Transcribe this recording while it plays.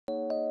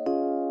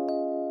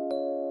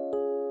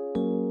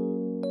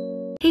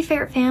Hey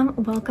Ferret fam,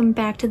 welcome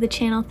back to the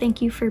channel.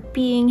 Thank you for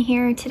being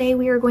here. Today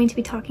we are going to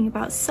be talking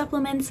about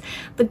supplements,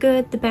 the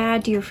good, the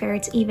bad. Do your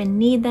ferrets even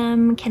need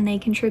them? Can they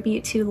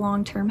contribute to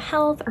long-term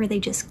health? Are they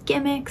just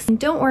gimmicks? And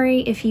don't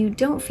worry, if you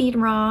don't feed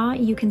raw,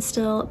 you can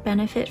still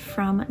benefit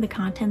from the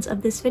contents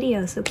of this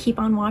video, so keep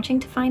on watching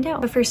to find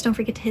out. But first, don't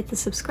forget to hit the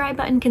subscribe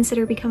button,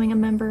 consider becoming a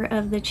member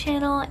of the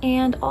channel,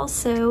 and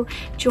also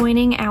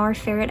joining our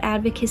ferret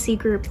advocacy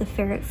group, the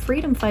Ferret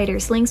Freedom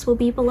Fighters. Links will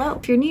be below.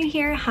 If you're new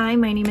here, hi,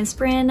 my name is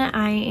Bryn.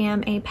 I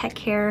am a pet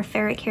care,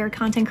 ferret care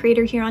content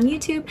creator here on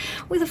YouTube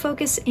with a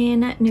focus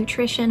in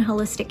nutrition,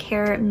 holistic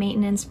care,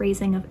 maintenance,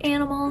 raising of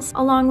animals,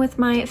 along with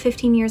my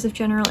 15 years of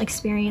general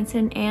experience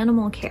in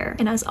animal care.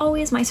 And as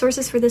always, my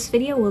sources for this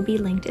video will be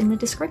linked in the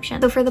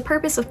description. So for the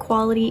purpose of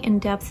quality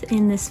and depth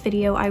in this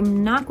video,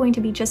 I'm not going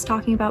to be just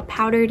talking about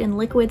powdered and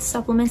liquid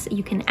supplements that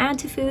you can add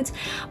to foods,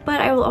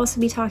 but I will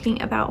also be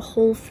talking about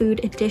whole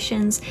food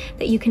additions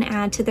that you can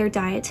add to their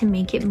diet to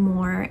make it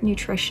more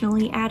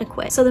nutritionally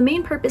adequate. So the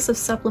main purpose of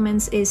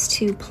supplements is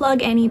to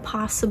plug any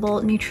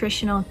possible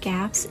nutritional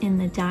gaps in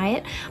the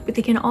diet, but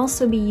they can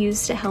also be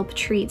used to help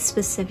treat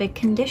specific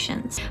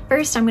conditions.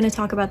 First, I'm going to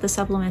talk about the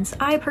supplements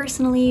I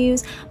personally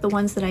use, the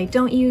ones that I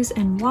don't use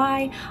and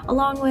why,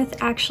 along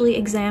with actually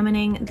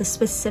examining the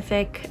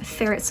specific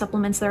ferret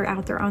supplements that are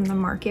out there on the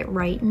market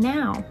right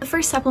now. The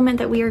first supplement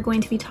that we are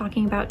going to be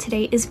talking about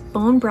today is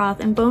bone broth,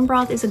 and bone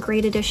broth is a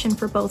great addition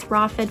for both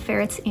raw-fed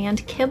ferrets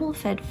and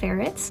kibble-fed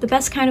ferrets. The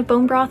best kind of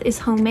bone broth is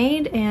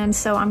homemade, and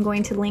so I'm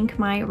going to link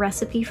my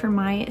recipe for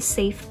my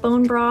safe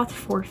bone broth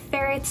for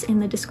ferrets in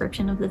the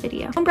description of the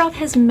video. Bone broth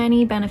has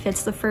many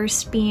benefits, the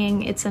first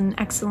being it's an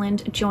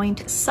excellent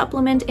joint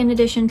supplement in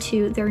addition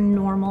to their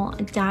normal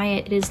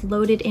diet. It is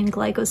loaded in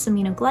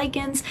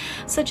glycosaminoglycans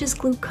such as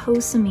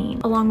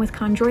glucosamine, along with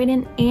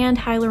chondroitin and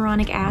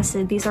hyaluronic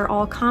acid. These are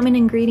all common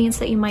ingredients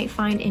that you might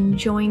find in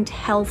joint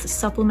health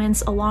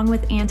supplements, along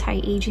with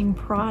anti-aging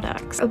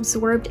products.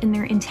 Absorbed in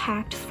their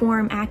intact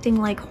form, acting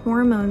like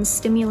hormones,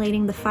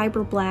 stimulating the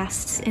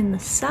fibroblasts in the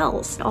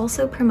cells. It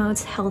also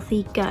promotes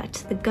healthy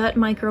gut. The gut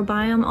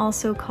microbiome,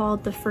 also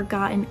called the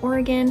forgotten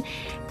organ,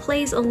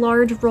 plays a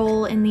large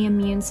role in the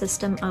immune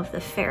system of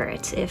the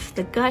ferret. If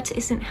the gut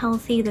isn't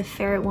healthy, the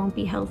ferret won't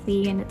be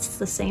healthy, and it's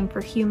the same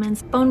for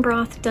humans. Bone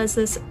broth does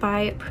this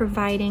by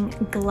providing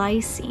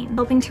glycine,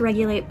 helping to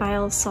regulate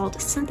bile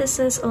salt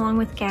synthesis along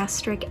with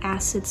gastric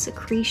acid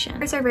secretion.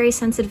 Ferrets are very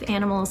sensitive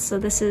animals, so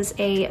this is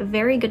a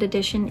very good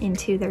addition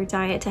into their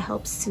diet to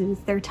help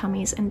soothe their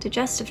tummies and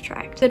digestive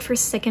tract. Good for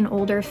sick and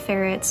older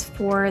ferrets,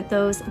 for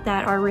those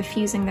that are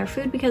refusing their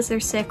food because they're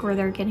sick or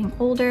they're getting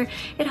older.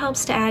 It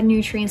helps to add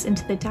nutrients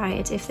into the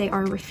diet if they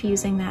are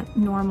refusing that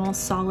normal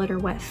solid or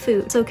wet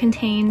food. So it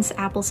contains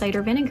apple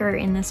cider vinegar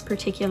in this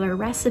particular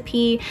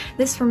recipe.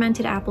 This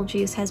fermented apple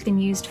juice has been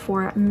used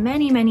for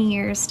many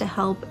years to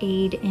help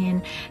aid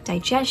in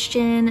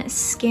digestion,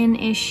 skin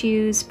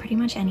issues, pretty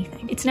much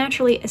anything. It's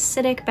naturally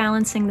acidic,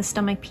 balancing the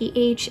stomach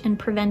pH and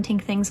preventing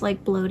things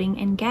like bloating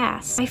and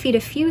gas. I feed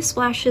a few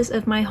splashes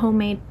of my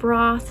homemade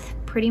broth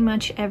pretty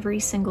much every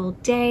single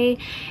day,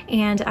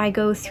 and I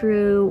go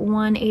through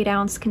one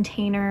 8-ounce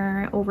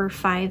container over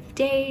 5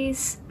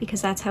 days because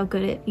that's how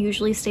good it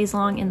usually stays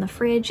long in the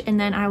fridge, and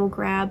then I will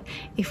grab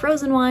a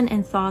frozen one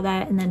and thaw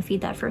that and then feed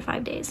that for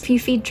 5 days. If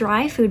you feed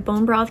dry food,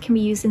 bone broth can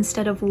be used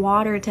instead of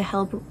water to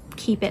help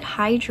keep it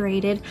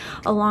hydrated,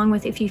 along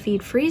with if you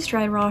feed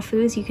freeze-dried raw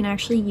foods, you can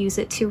actually use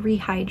it to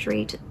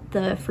rehydrate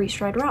the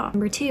freeze-dried raw.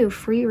 Number 2,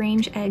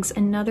 free-range eggs,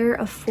 another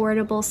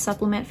affordable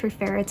supplement for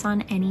ferrets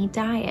on any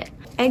diet.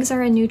 Eggs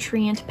are a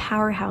nutrient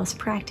powerhouse,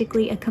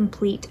 practically a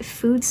complete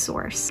food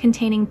source,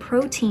 containing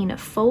protein,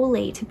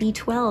 folate,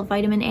 B12,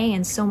 vitamin A,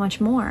 and so much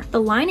more.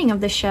 The lining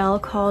of the shell,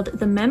 called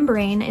the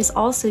membrane, is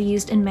also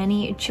used in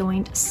many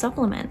joint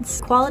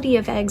supplements. Quality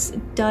of eggs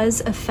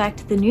does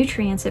affect the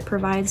nutrients it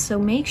provides, so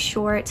make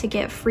sure to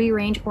get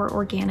free-range or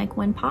organic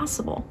when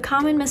possible. A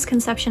common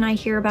misconception I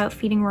hear about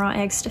feeding raw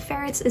eggs to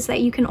ferrets is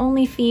that you can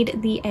only feed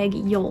the egg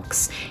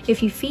yolks.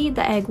 If you feed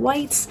the egg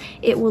whites,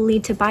 it will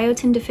lead to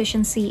biotin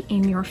deficiency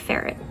in your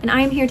ferret. And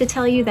I am here to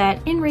tell you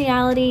that in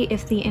reality,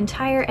 if the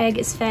entire egg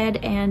is fed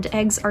and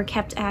eggs are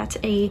kept at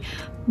a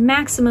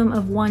maximum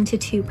of 1 to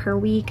 2 per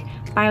week,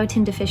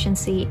 biotin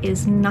deficiency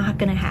is not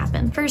going to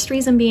happen. First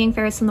reason being,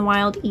 ferrets in the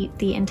wild eat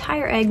the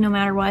entire egg no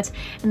matter what,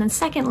 and then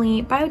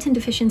secondly, biotin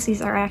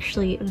deficiencies are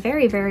actually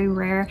very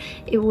rare.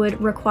 It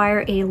would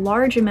require a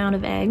large amount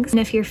of eggs, and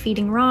if you're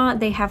feeding raw,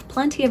 they have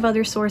plenty of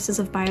other sources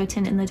of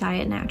biotin in the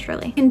diet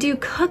naturally. You can do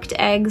cooked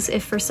eggs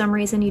if for some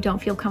reason you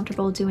don't feel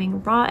comfortable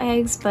doing raw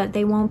eggs, but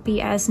they won't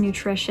be as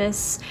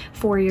nutritious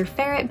for your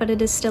ferret, but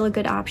it is still a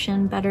good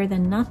option, better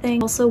than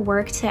nothing. Also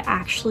work to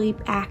actually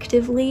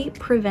actively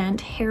prevent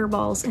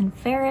hairballs in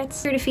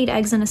ferrets. Better to feed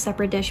eggs in a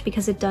separate dish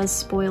because it does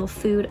spoil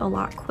food a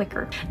lot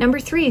quicker. Number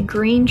 3,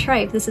 green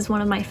tripe. This is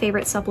one of my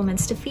favorite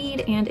supplements to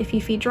feed, and if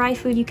you feed dry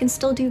food, you can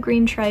still do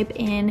green tripe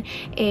in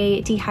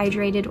a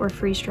dehydrated or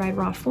freeze-dried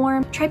raw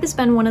form. Tripe has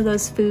been one of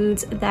those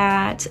foods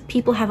that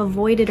people have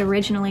avoided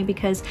originally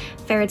because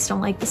ferrets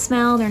don't like the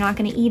smell, they're not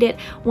going to eat it,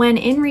 when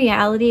in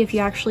reality, if you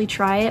actually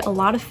try it, a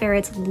lot of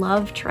ferrets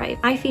love tripe.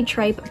 I feed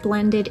tripe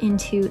blended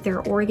into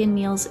their organ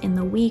meals in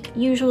the week,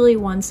 usually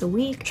once a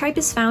week. Tripe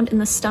is found in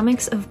the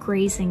stomachs of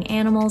grazing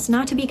animals,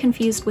 not to be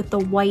confused with the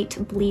white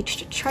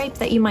bleached tripe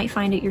that you might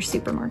find at your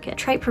supermarket.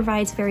 Tripe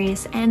provides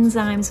various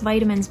enzymes,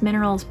 vitamins,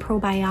 minerals,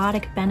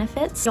 probiotic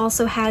benefits. It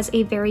also has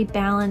a very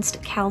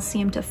balanced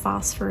calcium to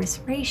phosphorus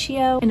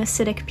ratio, an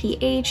acidic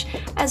pH,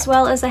 as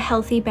well as a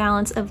healthy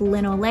balance of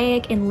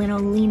linoleic and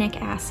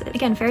linolenic acid.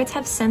 Again, ferrets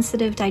have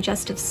sensitive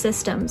digestive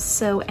systems,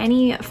 so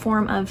any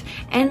form of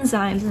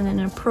enzymes in an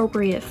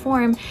appropriate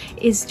form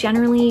is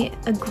generally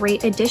a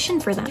great addition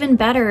for them. Even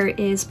better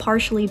is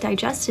partially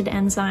digested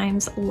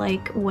enzymes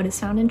like what is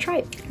found in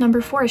tripe.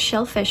 Number 4 is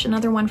shellfish,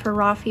 another one for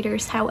raw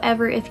feeders.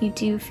 However, if you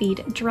do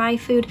feed dry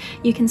food,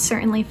 you can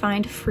certainly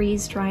find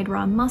freeze-dried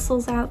raw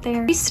mussels out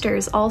there.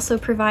 Oysters also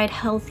provide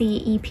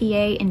healthy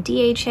EPA and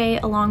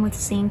DHA along with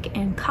zinc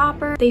and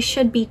copper. They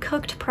should be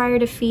cooked prior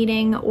to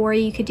feeding, or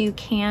you could do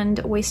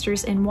canned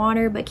oysters in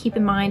water, but keep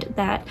in mind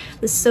that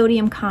the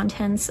sodium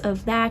contents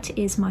of that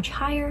is much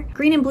higher.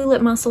 Green and blue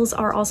lip mussels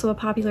are also a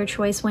popular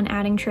choice when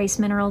adding trace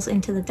minerals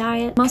into the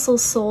diet.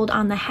 Mussels sold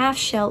on the half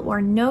shell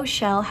or no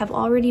shell have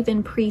already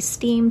been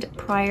pre-steamed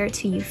prior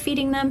to you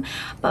feeding them,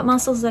 but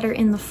mussels that are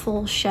in the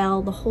full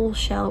shell, the whole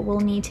shell, will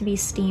need to be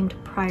steamed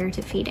prior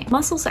to feeding.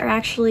 Mussels are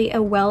actually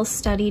a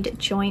well-studied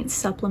joint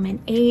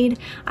supplement aid.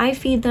 I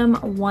feed them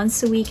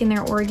once a week in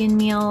their organ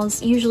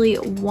meals, usually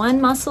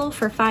 1 mussel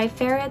for 5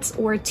 ferrets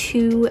or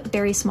 2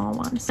 very small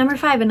ones. Number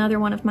 5, another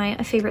one of my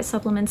favorite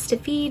supplements to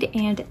feed,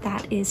 and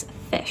that is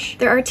fish.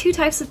 There are 2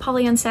 types of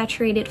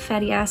polyunsaturated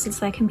fatty acids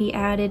that can be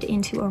added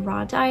into a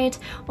raw diet,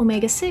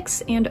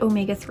 omega-6 and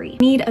omega-3. You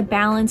need a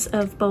balance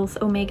of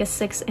both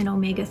omega-6 and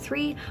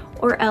omega-3,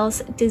 or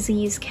else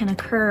disease can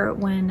occur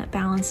when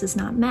balance is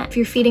not met. If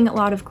you're feeding a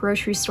lot of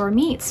grocery store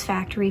meats,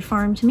 factory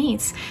farmed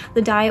meats,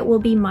 the diet will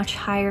be much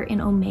higher in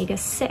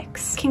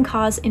omega-6. It can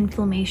cause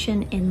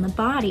inflammation in the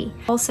body.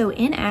 Also,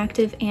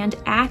 inactive and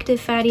active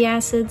fatty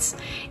acids.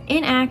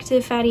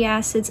 Inactive fatty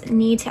acids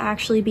need to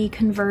actually be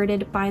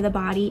converted by the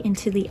body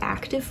into the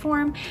active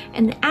form,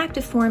 and the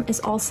active form is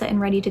all set and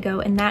ready to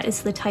go, and that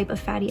is the type of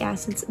fatty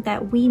acids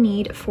that we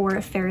need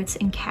for ferrets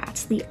and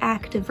cats, the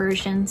active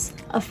versions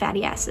of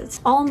fatty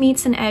acids. All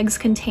meats and eggs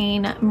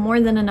contain more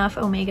than enough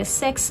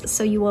omega-6,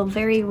 so you will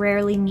very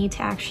rarely need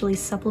to actually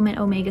supplement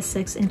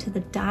omega-6 into the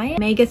diet.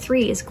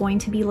 Omega-3 is going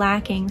to be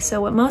lacking,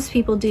 so what most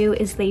people do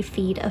is they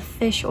feed a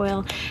fish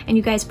oil, and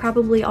you guys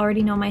probably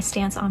already know my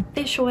stance on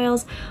fish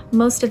oils.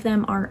 Most of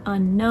them are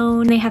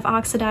unknown. They have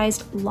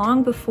oxidized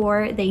long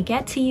before they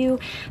get to you.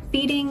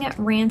 Feeding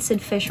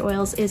rancid fish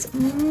oils is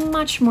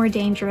much more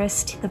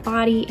dangerous to the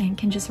body and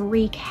can just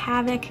wreak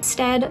havoc.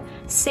 Instead,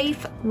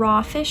 safe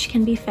raw fish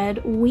can be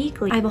fed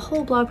weekly. I have a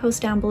whole blog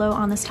post down below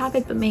on this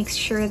topic, but make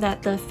sure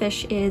that the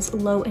fish is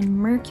low in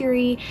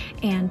mercury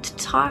and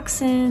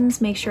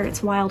toxins. Make sure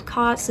it's wild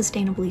caught,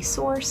 sustainably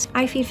sourced.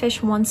 I feed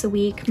fish once a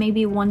week,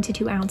 maybe 1 to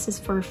 2 ounces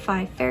for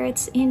 5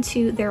 ferrets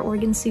into their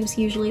organ soups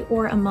usually,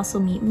 or a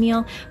muscle meat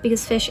meal,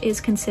 because fish is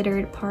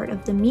considered part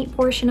of the meat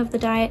portion of the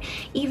diet.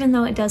 Even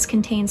though it does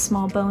contain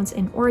small bones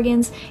and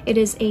organs, it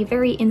is a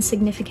very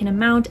insignificant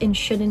amount and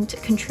shouldn't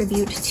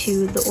contribute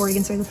to the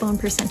organs or the bone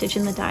percentage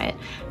in the diet.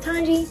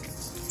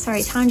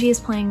 Tanji is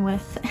playing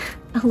with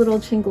a little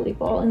jingly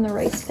ball in the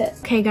rice pit.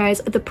 Okay guys,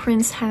 the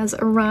prince has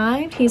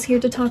arrived. He's here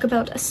to talk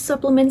about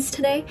supplements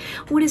today.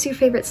 What is your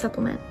favorite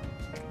supplement?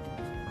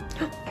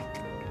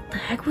 The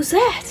heck was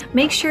that?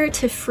 Make sure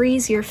to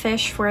freeze your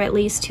fish for at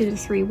least 2 to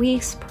 3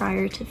 weeks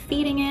prior to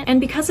feeding it.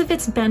 And because of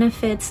its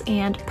benefits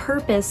and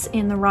purpose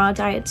in the raw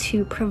diet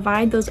to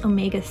provide those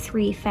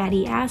omega-3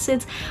 fatty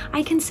acids,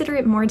 I consider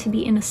it more to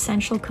be an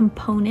essential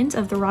component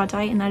of the raw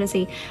diet, and that is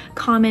a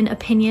common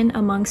opinion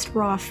amongst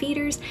raw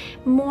feeders.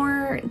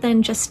 More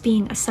than just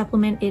being a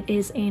supplement, it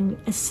is an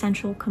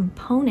essential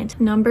component.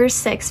 Number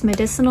 6,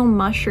 medicinal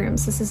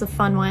mushrooms. This is a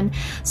fun one.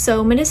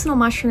 So medicinal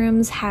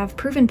mushrooms have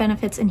proven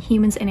benefits in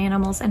humans and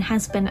animals and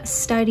has been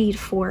studied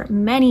for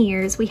many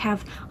years. We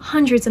have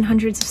hundreds and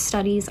hundreds of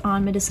studies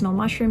on medicinal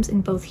mushrooms in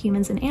both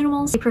humans and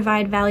animals. They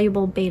provide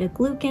valuable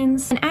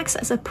beta-glucans and acts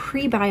as a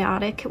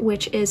prebiotic,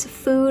 which is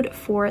food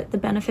for the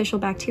beneficial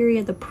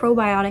bacteria, the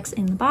probiotics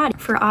in the body.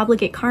 For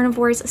obligate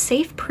carnivores,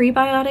 safe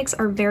prebiotics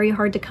are very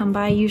hard to come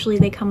by. Usually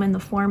they come in the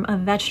form of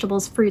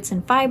vegetables, fruits,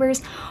 and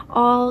fibers,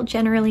 all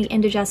generally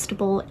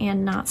indigestible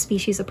and not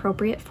species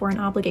appropriate for an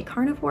obligate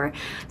carnivore.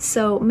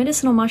 So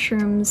medicinal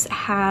mushrooms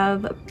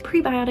have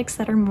prebiotics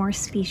that are more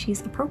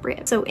species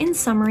appropriate. So in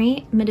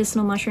summary,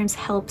 medicinal mushrooms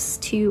helps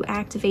to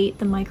activate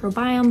the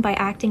microbiome by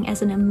acting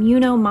as an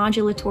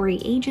immunomodulatory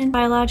agent.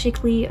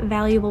 Biologically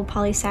valuable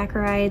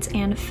polysaccharides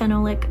and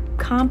phenolic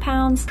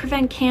compounds,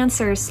 prevent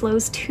cancer,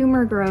 slows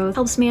tumor growth,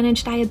 helps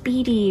manage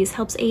diabetes,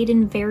 helps aid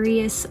in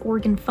various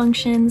organ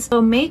functions.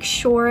 So make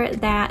sure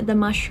that the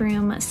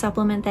mushroom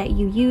supplement that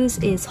you use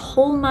is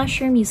whole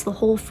mushroom. Use the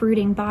whole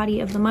fruiting body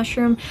of the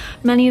mushroom.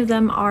 Many of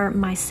them are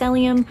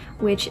mycelium,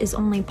 which is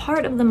only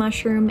part of the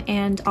mushroom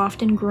and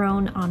often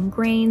grown on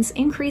grains,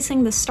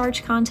 increasing the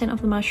starch content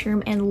of the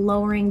mushroom and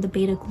lowering the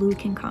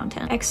beta-glucan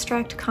content.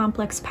 Extract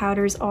complex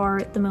powders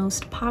are the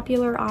most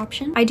popular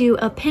option. I do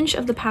a pinch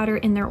of the powder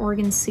in their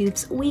organ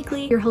soups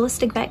weekly. Your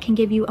holistic vet can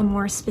give you a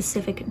more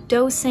specific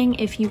dosing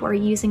if you are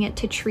using it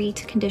to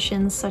treat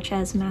conditions such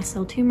as mast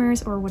cell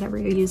tumors or whatever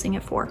you're using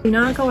it for. Do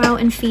not go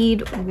out and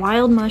feed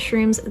wild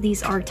mushrooms.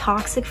 These are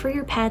toxic for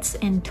your pets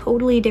and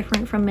totally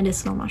different from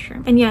medicinal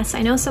mushroom. And yes,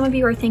 I know some of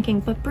you are thinking,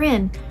 but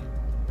Bryn,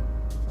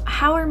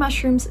 how are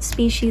mushrooms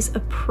species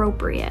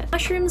appropriate?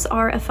 Mushrooms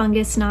are a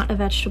fungus, not a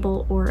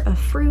vegetable or a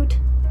fruit.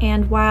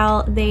 And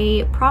while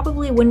they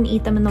probably wouldn't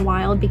eat them in the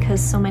wild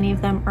because so many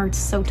of them are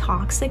so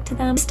toxic to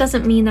them, this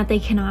doesn't mean that they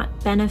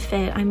cannot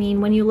benefit. I mean,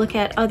 when you look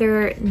at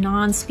other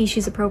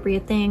non-species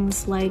appropriate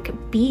things like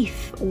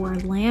beef or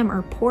lamb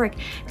or pork,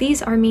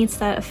 these are meats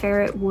that a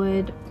ferret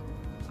would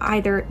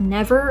either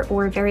never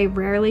or very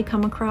rarely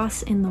come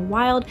across in the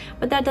wild,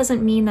 but that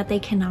doesn't mean that they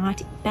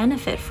cannot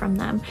benefit from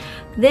them.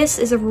 This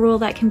is a rule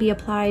that can be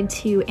applied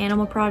to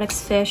animal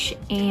products, fish,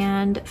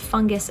 and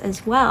fungus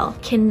as well.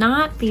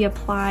 Cannot be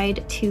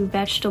applied to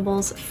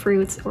vegetables,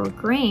 fruits, or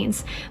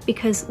grains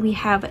because we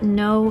have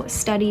no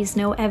studies,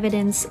 no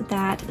evidence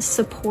that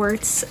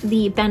supports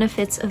the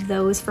benefits of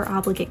those for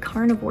obligate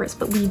carnivores,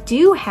 but we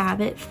do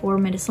have it for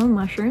medicinal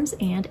mushrooms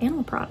and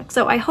animal products.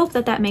 So I hope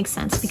that that makes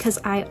sense because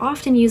I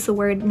often use the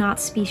word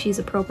not species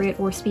appropriate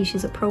or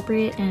species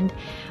appropriate, and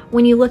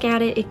when you look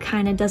at it, it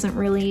kind of doesn't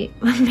really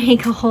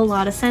make a whole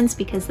lot of sense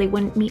because they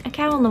wouldn't meet a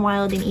cow in the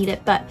wild and eat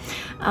it. But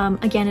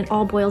again, it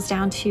all boils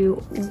down to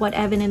what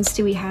evidence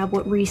do we have,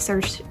 what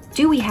research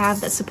do we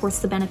have that supports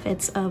the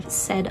benefits of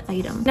said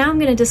item. Now I'm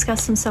going to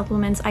discuss some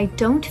supplements I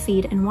don't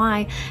feed and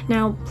why.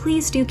 Now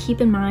please do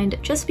keep in mind,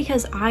 just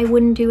because I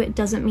wouldn't do it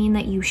doesn't mean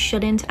that you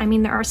shouldn't. I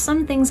mean, there are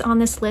some things on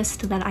this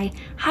list that I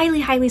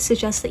highly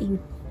suggest that you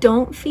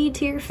don't feed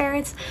to your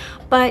ferrets,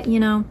 but you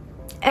know,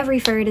 every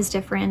ferret is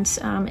different.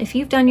 If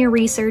you've done your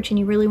research and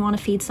you really want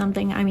to feed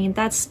something, I mean,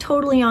 that's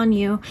totally on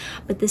you,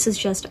 but this is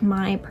just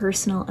my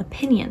personal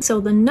opinion.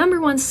 So the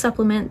number one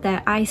supplement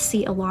that I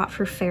see a lot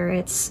for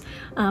ferrets,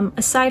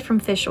 aside from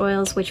fish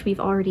oils, which we've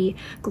already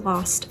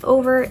glossed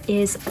over,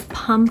 is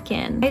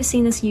pumpkin. I've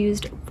seen this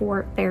used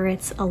for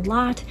ferrets a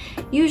lot,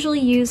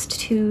 usually used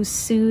to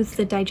soothe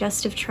the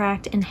digestive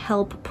tract and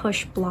help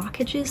push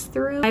blockages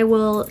through. I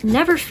will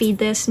never feed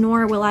this,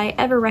 nor will I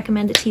ever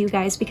recommend it to you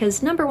guys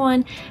because number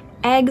one,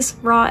 eggs,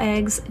 raw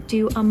eggs,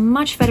 do a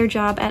much better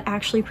job at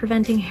actually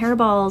preventing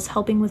hairballs,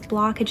 helping with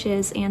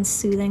blockages, and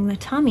soothing the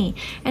tummy.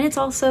 And it's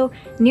also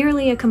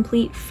nearly a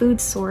complete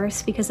food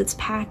source because it's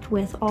packed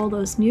with all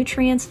those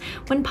nutrients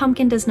when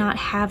pumpkin does not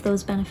have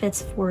those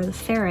benefits for the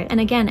ferret.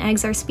 And again,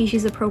 eggs are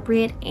species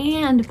appropriate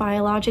and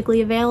biologically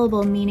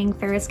available, meaning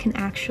ferrets can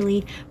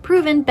actually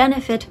proven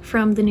benefit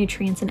from the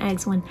nutrients in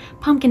eggs, when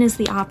pumpkin is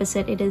the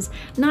opposite. It is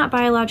not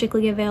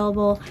biologically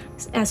available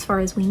as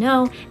far as we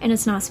know, and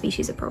it's not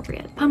species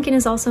appropriate. Pumpkin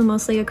is also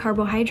mostly a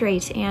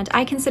carbohydrate, and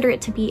I consider it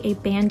to be a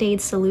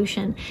band-aid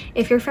solution.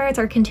 If your ferrets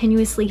are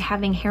continuously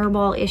having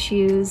hairball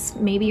issues,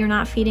 maybe you're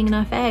not feeding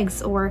enough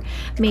eggs, or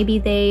maybe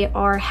they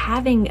are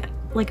having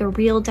like a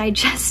real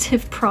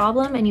digestive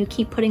problem and you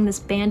keep putting this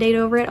band-aid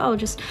over it. Oh,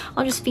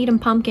 I'll just feed him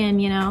pumpkin,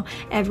 you know,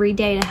 every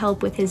day to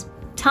help with his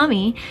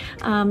tummy.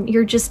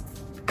 You're just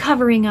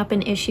covering up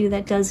an issue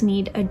that does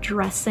need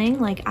addressing,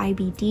 like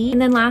IBD. And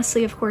then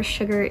lastly, of course,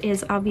 sugar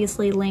is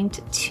obviously linked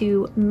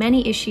to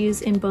many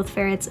issues in both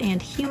ferrets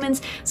and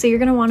humans, so you're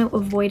going to want to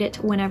avoid it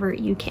whenever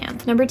you can.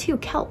 Number two,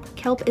 kelp.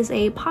 Kelp is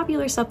a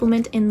popular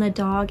supplement in the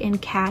dog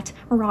and cat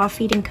raw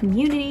feeding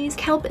communities.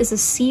 Kelp is a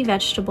sea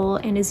vegetable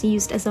and is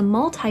used as a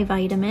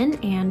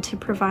multivitamin and to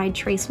provide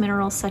trace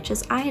minerals such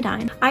as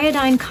iodine.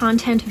 Iodine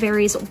content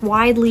varies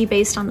widely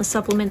based on the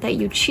supplement that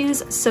you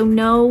choose, so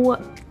no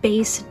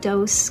base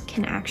dose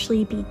can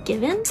actually be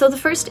given. So the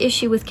first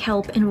issue with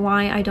kelp and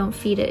why I don't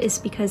feed it is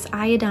because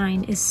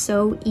iodine is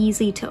so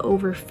easy to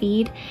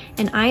overfeed,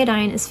 and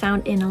iodine is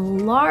found in a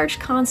large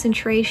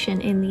concentration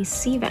in these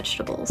sea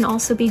vegetables. It can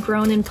also be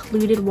grown in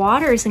polluted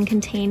waters and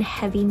contain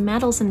heavy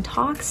metals and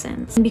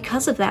toxins. And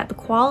because of that, the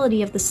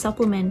quality of the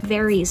supplement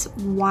varies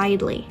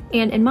widely,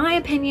 and in my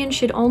opinion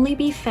should only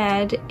be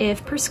fed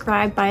if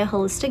prescribed by a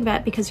holistic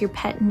vet because your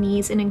pet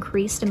needs an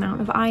increased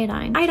amount of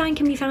iodine. Iodine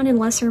can be found in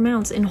lesser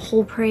amounts in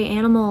whole prey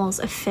animals,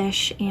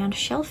 fish, and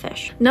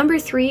shellfish. Number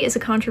three is a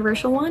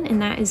controversial one,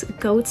 and that is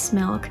goat's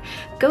milk.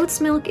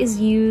 Goat's milk is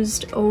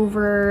used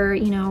over,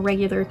 you know,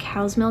 regular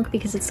cow's milk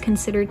because it's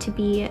considered to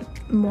be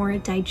more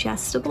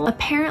digestible.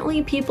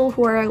 Apparently, people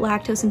who are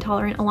lactose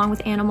intolerant, along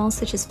with animals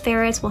such as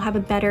ferrets, will have a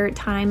better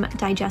time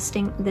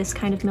digesting this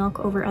kind of milk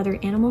over other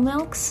animal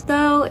milks.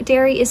 Though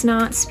dairy is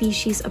not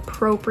species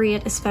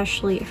appropriate,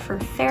 especially for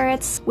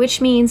ferrets, which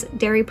means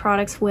dairy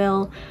products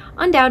will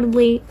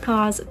undoubtedly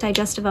cause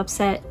digestive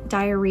upset,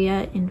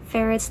 diarrhea in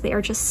ferrets. They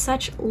are just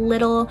such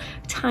little,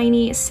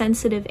 tiny,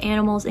 sensitive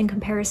animals in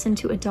comparison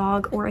to a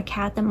dog or a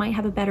cat that might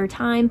have a better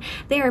time.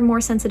 They are more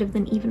sensitive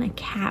than even a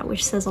cat,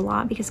 which says a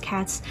lot because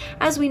cats,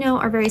 as we know,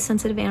 are very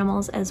sensitive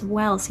animals as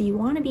well. So you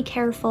want to be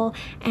careful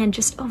and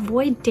just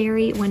avoid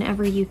dairy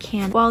whenever you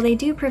can. While they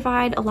do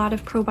provide a lot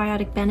of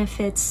probiotic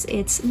benefits,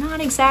 it's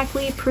not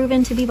exactly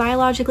proven to be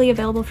biologically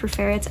available for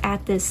ferrets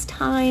at this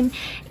time,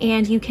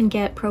 and you can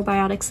get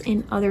probiotics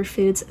in other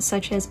foods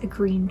such as a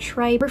green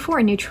tripe. Number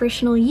 4,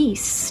 nutritional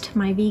yeast.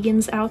 My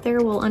vegans out there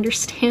will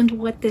understand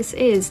what this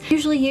is.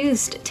 Usually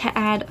used to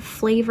add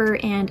flavor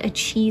and a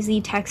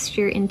cheesy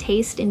texture and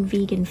taste in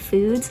vegan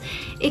foods.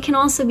 It can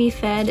also be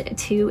fed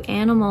to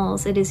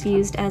animals. It is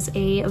used as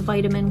a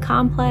vitamin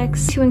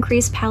complex to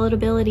increase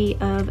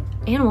palatability of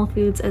animal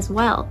foods as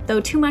well,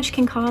 though too much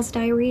can cause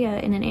diarrhea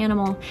in an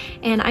animal,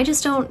 and I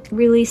just don't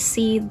really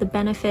see the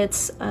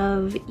benefits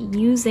of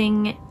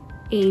using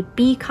a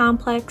B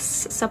complex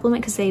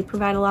supplement because they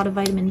provide a lot of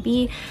vitamin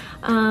B.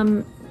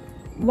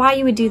 Why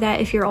you would do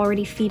that if you're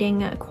already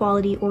feeding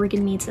quality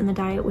organ meats in the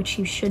diet, which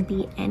you should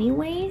be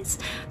anyways.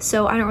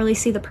 So I don't really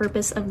see the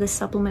purpose of this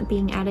supplement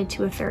being added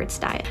to a ferret's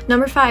diet.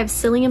 Number 5,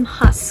 psyllium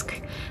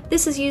husk.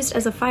 This is used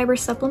as a fiber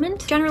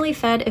supplement, generally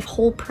fed if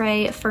whole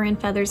prey, fur and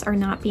feathers are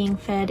not being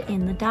fed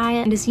in the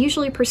diet, and is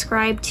usually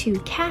prescribed to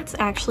cats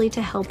actually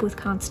to help with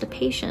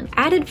constipation.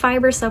 Added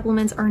fiber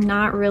supplements are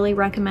not really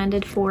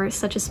recommended for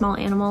such a small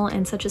animal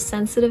and such a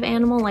sensitive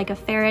animal like a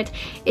ferret.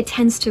 It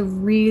tends to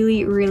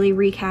really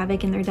wreak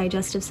havoc in their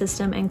digestive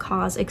system and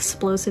cause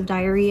explosive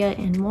diarrhea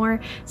and more,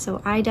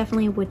 so I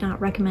definitely would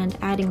not recommend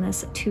adding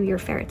this to your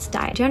ferret's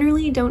diet.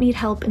 Generally don't need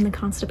help in the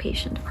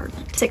constipation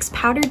department. 6,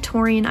 powdered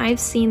taurine. I've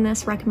seen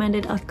this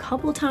recommended a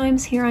couple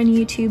times here on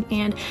YouTube,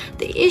 and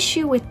the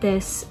issue with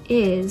this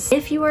is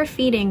if you are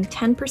feeding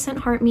 10%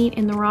 heart meat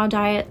in the raw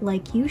diet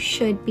like you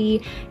should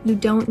be, you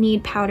don't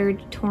need powdered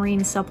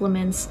taurine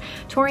supplements.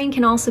 Taurine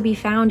can also be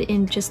found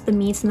in just the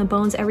meats and the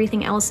bones,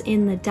 everything else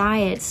in the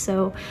diet,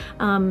 so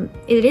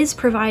it is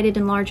provided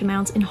in large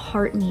amounts in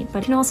heart meat,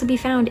 but it can also be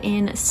found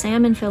in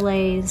salmon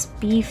fillets,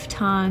 beef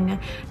tongue,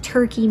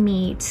 turkey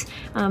meat.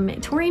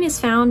 Taurine is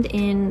found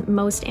in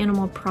most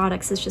animal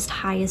products. It's just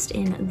highest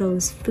in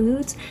those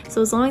foods.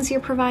 So as long as you're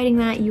providing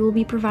that, you will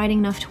be providing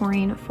enough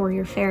taurine for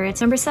your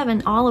ferrets. Number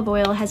 7, olive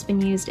oil has been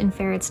used in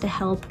ferrets to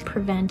help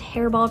prevent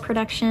hairball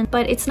production,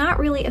 but it's not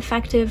really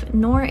effective,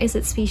 nor is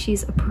it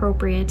species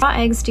appropriate. Raw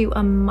eggs do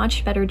a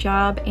much better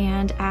job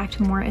and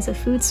act more as a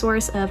food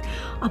source of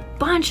a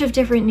bunch of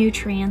different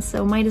nutrients,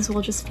 so might as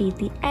well just feed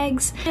the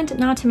eggs. And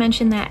not to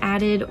mention that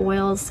added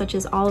oils such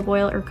as olive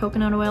oil or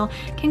coconut oil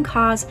can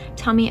cause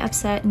tummy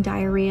upset and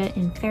diarrhea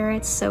in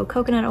ferrets, so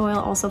coconut oil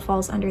also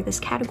falls under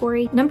this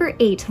category. Number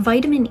 8,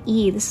 vitamin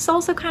E. This is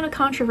also kind of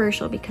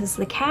controversial because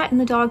the cat and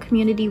the dog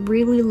community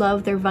really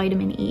love their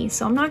vitamin E,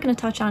 so I'm not going to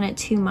touch on it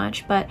too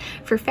much, but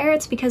for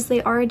ferrets, because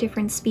they are a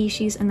different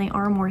species and they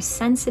are more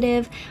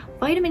sensitive,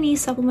 vitamin E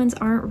supplements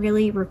aren't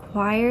really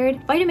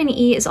required. Vitamin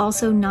E is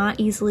also not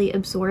easily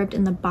absorbed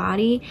in the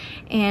body,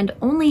 and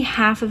only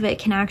half of it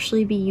can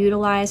actually be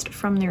utilized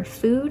from their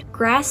food.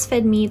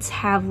 Grass-fed meats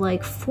have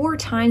like 4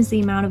 times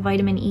the amount of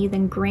vitamin E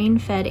than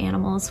grain-fed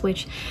animals,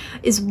 which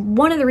is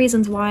one of the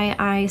reasons why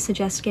I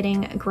suggest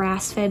getting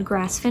grass-fed,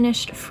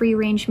 grass-finished,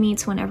 free-range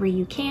meats whenever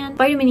you can.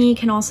 Vitamin E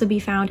can also be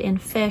found in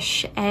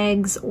fish,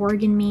 eggs,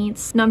 organ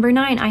meats. Number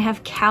 9, I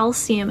have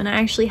calcium, and I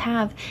actually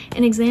have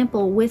an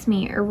example with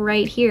me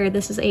right here.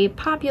 This is a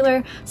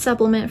popular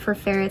supplement for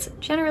ferrets,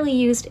 generally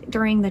used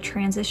during the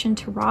transition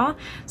to raw,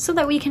 so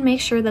that we can make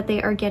sure that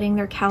they are getting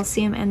their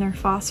calcium and their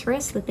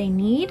phosphorus that they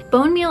need.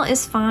 Bone meal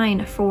is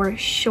fine for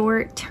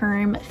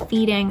short-term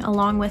feeding,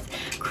 along with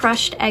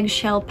crushed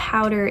eggshell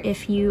powder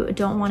if you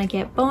don't want to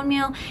get bone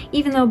meal,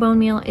 even though bone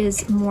meal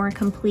is more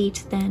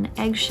complete than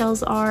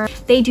eggshells are.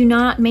 They do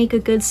not make a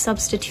good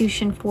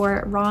substitution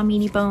for raw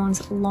meaty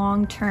bones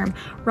long-term.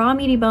 Raw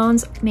meaty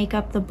bones make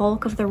up the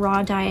bulk of the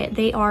raw diet.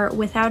 They are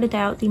without a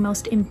doubt the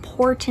most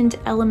important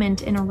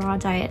element in a raw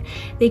diet.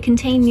 They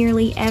contain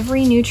nearly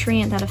every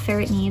nutrient that a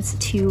ferret needs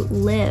to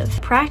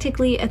live,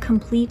 practically a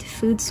complete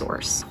food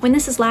source. When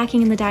this is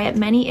lacking in the diet,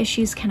 many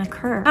issues can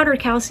occur. Powdered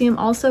calcium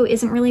also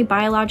isn't really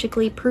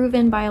biologically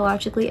proven,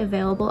 biologically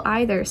available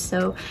either,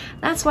 so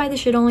that's why this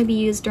should only be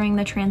used during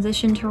the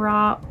transition to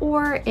raw,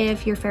 or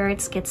if your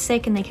ferrets get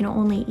sick and they can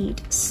only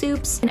eat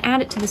soups, and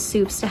add it to the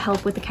soups to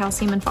help with the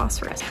calcium and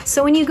phosphorus.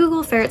 So when you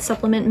Google ferret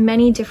supplement,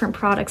 many different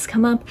products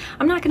come up.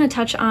 I'm not going to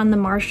touch on the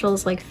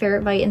Marshalls like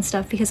Ferret Vite and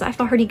stuff because I've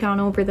already gone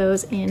over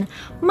those in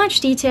much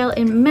detail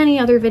in many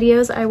other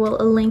videos. I will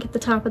link at the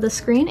top of the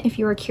screen if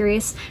you are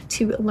curious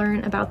to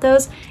learn about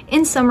those.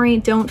 In summary,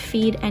 don't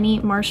feed any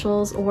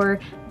Marshalls or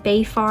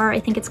Bayfar, I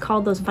think it's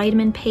called, those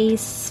vitamin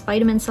paste,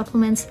 vitamin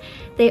supplements.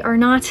 They are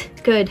not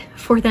good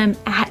for them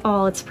at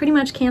all. It's pretty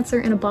much cancer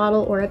in a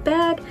bottle or a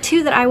bag.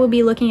 Two that I will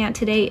be looking at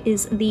today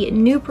is the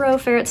Nupro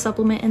Ferret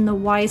supplement and the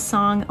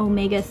Wisong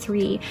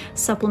Omega-3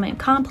 supplement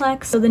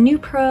complex. So the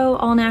Nupro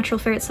all-natural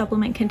ferret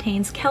supplement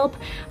contains kelp,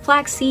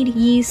 flaxseed,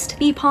 yeast,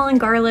 bee pollen,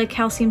 garlic,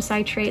 calcium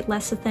citrate,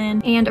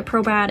 lecithin, and a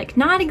probiotic.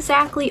 Not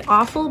exactly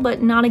awful,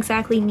 but not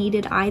exactly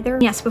needed either.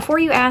 Yes, before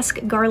you ask,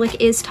 garlic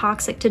is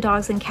toxic to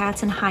dogs and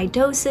cats in high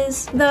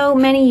doses, though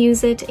many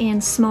use it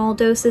in small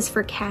doses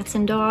for cats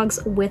and dogs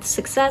with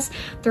success.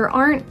 There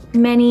aren't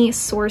many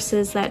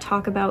sources that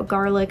talk about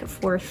garlic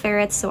for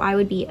ferrets, so I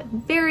would be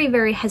very,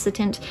 very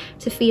hesitant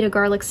to feed a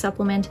garlic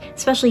supplement,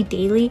 especially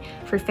daily,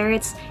 for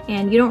ferrets.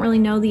 And you don't really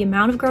know the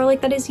amount of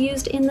garlic that is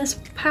used in this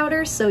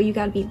powder, so you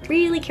gotta be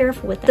really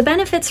careful with it. The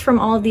benefits from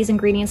all of these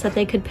ingredients that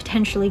they could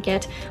potentially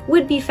get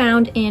would be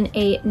found in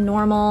a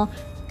normal,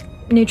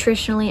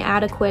 nutritionally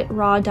adequate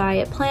raw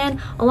diet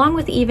plan, along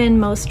with even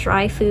most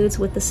dry foods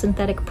with the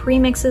synthetic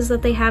premixes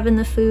that they have in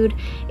the food.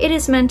 It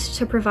is meant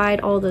to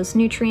provide all those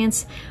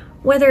nutrients,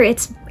 whether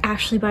it's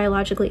actually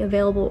biologically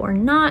available or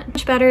not.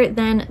 Much better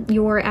than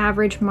your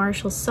average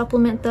Marshall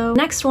supplement though.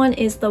 Next one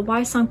is the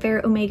Wisong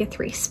Ferret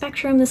Omega-3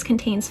 Spectrum. This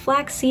contains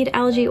flaxseed,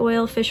 algae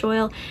oil, fish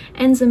oil,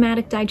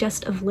 enzymatic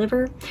digest of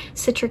liver,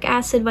 citric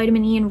acid,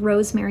 vitamin E, and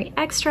rosemary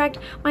extract.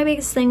 My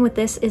biggest thing with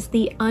this is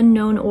the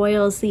unknown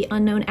oils, the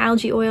unknown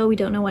algae oil. We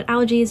don't know what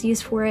algae is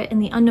used for it,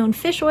 and the unknown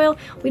fish oil.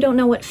 We don't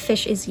know what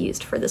fish is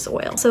used for this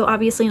oil. So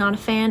obviously not a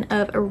fan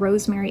of a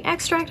rosemary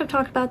extract. I've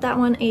talked about that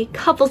one a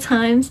couple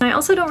times. I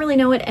also don't really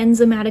know what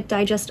enzymatic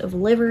digest of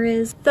liver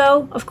is,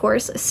 though of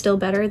course still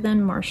better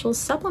than Marshall's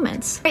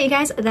supplements. All right, you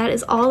guys, that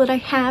is all that I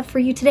have for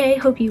you today.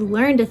 Hope you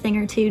learned a thing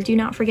or two. Do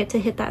not forget to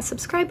hit that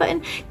subscribe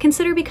button.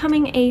 Consider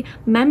becoming a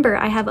member.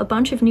 I have a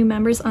bunch of new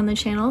members on the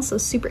channel, so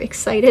super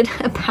excited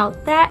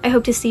about that. I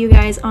hope to see you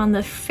guys on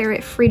the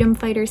Ferret Freedom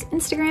Fighters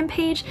Instagram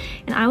page,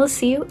 and I will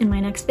see you in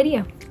my next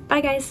video. Bye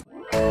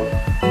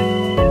guys.